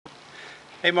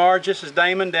Hey Marge, this is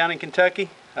Damon down in Kentucky.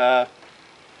 Had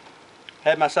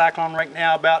my Cyclone Rake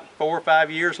now about 4 or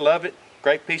 5 years. Love it.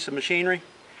 Great piece of machinery.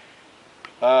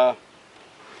 I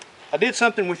did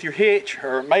something with your hitch,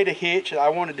 or made a hitch that I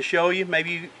wanted to show you.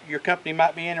 Maybe your company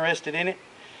might be interested in it.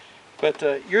 But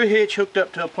your hitch hooked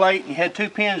up to a plate and you had 2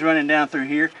 pins running down through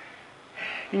here.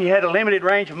 And you had a limited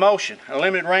range of motion, a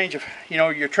limited range of,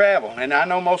 your travel. And I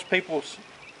know most people's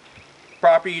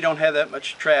property you don't have that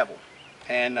much travel.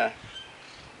 And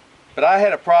but I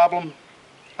had a problem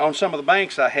on some of the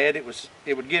banks I had. It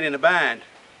would get in a bind.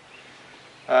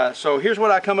 So here's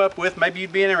what I come up with. Maybe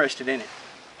you'd be interested in it.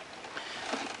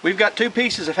 We've got 2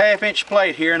 pieces of 1/2 inch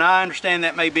plate here, and I understand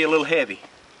that may be a little heavy.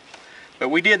 But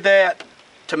we did that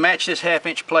to match this 1/2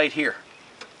 inch plate here.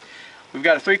 We've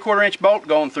got a 3/4 inch bolt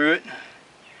going through it.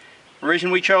 The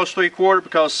reason we chose 3/4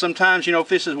 because sometimes, if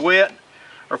this is wet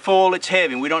or full, it's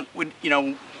heavy. We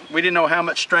didn't know how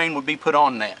much strain would be put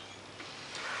on that.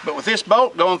 But with this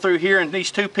bolt going through here and these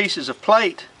 2 pieces of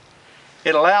plate,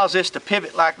 it allows this to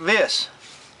pivot like this.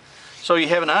 So you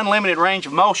have an unlimited range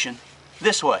of motion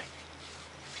this way.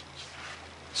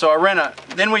 So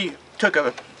then we took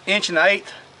a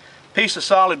 1/8" piece of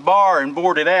solid bar and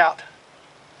bored it out.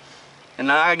 And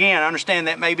now again, I understand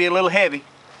that may be a little heavy.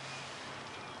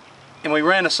 And we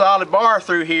ran a solid bar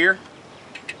through here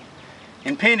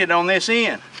and pinned it on this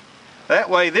end.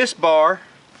 That way this bar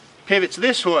pivots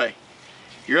this way.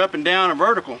 You're up and down or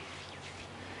vertical,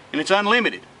 and it's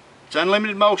unlimited. It's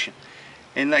unlimited motion.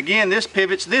 And again, this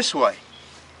pivots this way.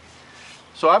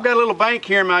 So I've got a little bank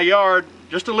here in my yard,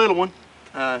 just a little one,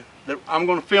 that I'm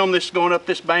going to film this going up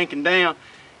this bank and down.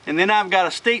 And then I've got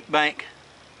a steep bank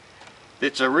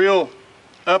that's a real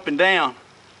up and down.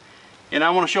 And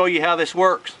I want to show you how this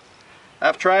works.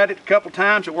 I've tried it a couple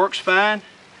times. It works fine.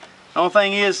 The only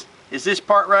thing is this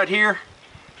part right here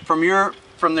from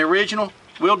the original.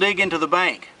 We'll dig into the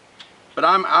bank, but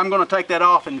I'm going to take that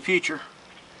off in the future,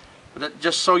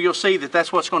 just so you'll see that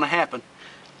that's what's going to happen.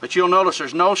 But you'll notice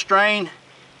there's no strain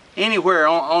anywhere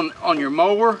on your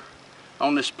mower,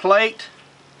 on this plate,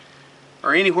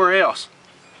 or anywhere else.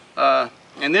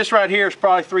 And this right here is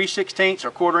probably 3/16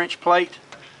 or 1/4 inch plate.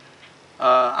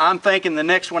 I'm thinking the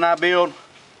next one I build,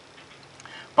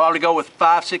 probably go with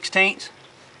 5/16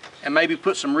 and maybe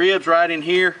put some ribs right in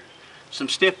here, some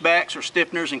stiff backs or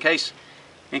stiffeners in case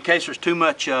there's too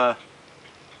much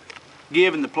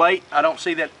give in the plate. I don't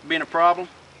see that being a problem.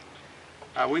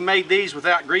 We made these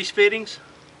without grease fittings,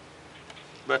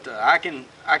 but I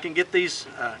can get these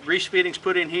grease fittings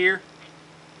put in here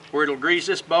where it'll grease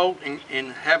this bolt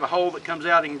and have a hole that comes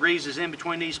out and greases in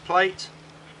between these plates.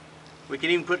 We can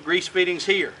even put grease fittings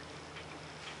here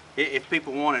if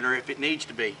people want it or if it needs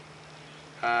to be.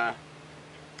 And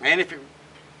if it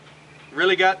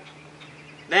really got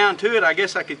down to it, I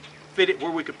guess I could fit it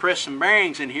where we could press some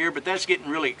bearings in here, but that's getting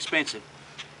really expensive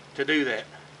to do that.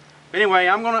 But anyway,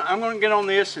 I'm gonna get on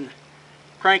this and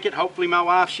crank it. Hopefully my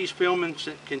wife, she's filming,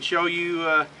 can show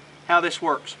you how this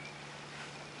works.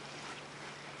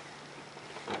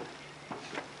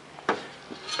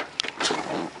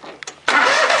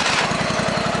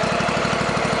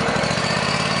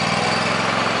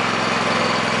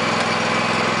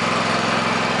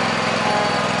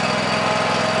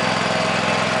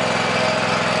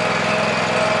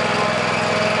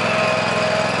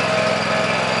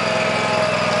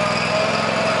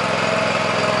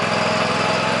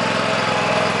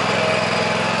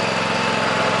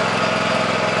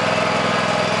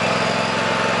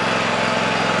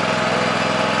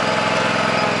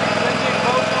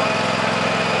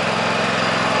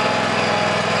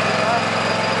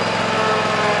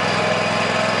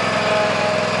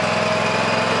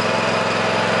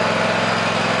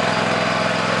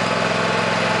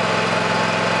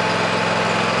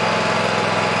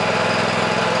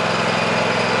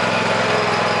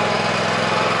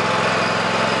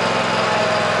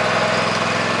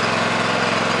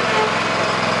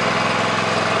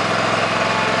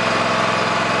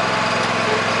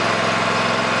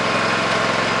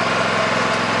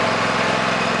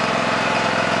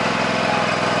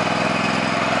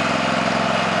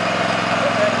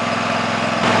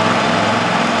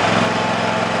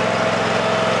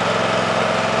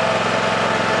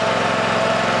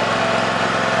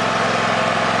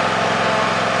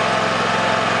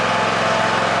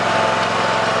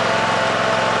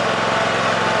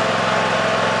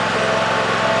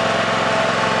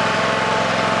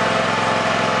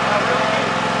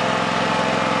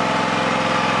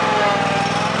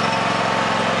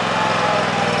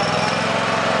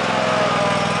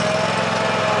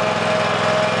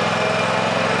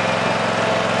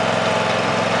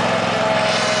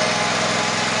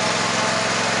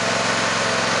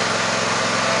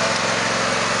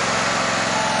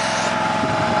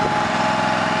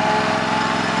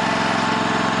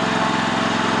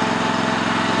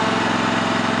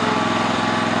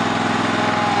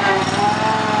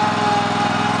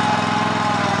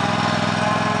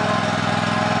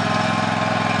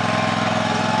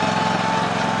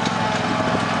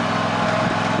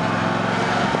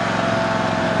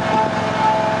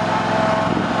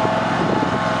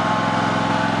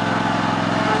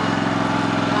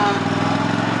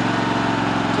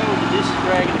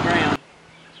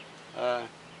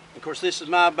 course, this is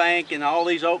my bank and all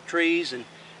these oak trees, and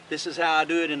this is how I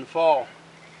do it in the fall.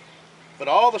 But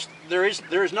there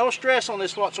is no stress on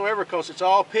this whatsoever, because it's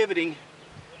all pivoting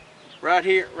right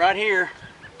here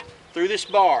through this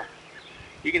bar.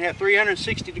 You can have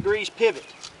 360 degrees pivot.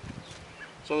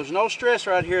 So there's no stress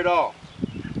right here at all.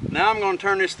 Now I'm going to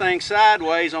turn this thing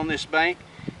sideways on this bank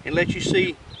and let you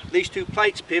see these two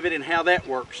plates pivot and how that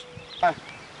works.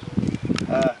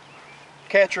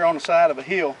 Catcher on the side of a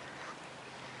hill,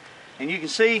 and you can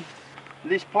see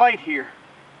this plate here,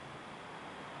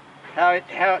 how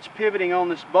it's pivoting on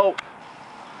this bolt.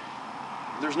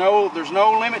 There's no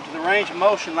limit to the range of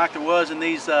motion like there was in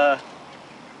these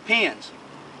pins.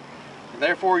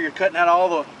 Therefore, you're cutting out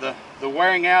all the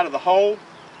wearing out of the hole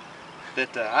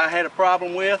that I had a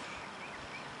problem with.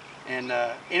 And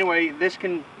anyway,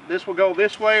 this will go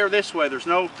this way or this way. There's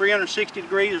no 360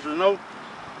 degrees. There's no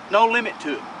limit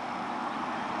to it.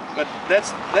 But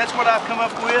that's what I've come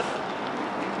up with.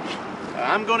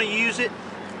 I'm going to use it.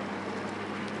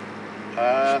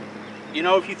 You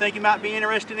know, if you think you might be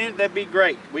interested in it, that'd be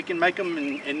great. We can make them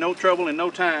in no trouble, in no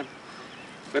time.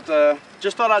 But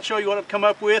just thought I'd show you what I've come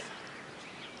up with.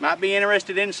 Might be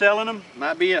interested in selling them.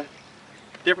 Might be a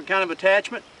different kind of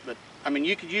attachment. But I mean,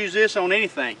 you could use this on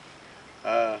anything.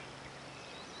 Not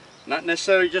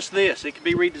necessarily just this. It could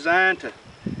be redesigned to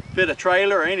fit a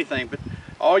trailer or anything. But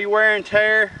all your wear and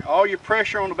tear, all your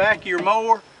pressure on the back of your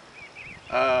mower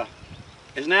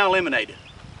is now eliminated.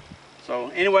 So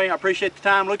anyway, I appreciate the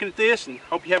time looking at this, and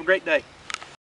hope you have a great day.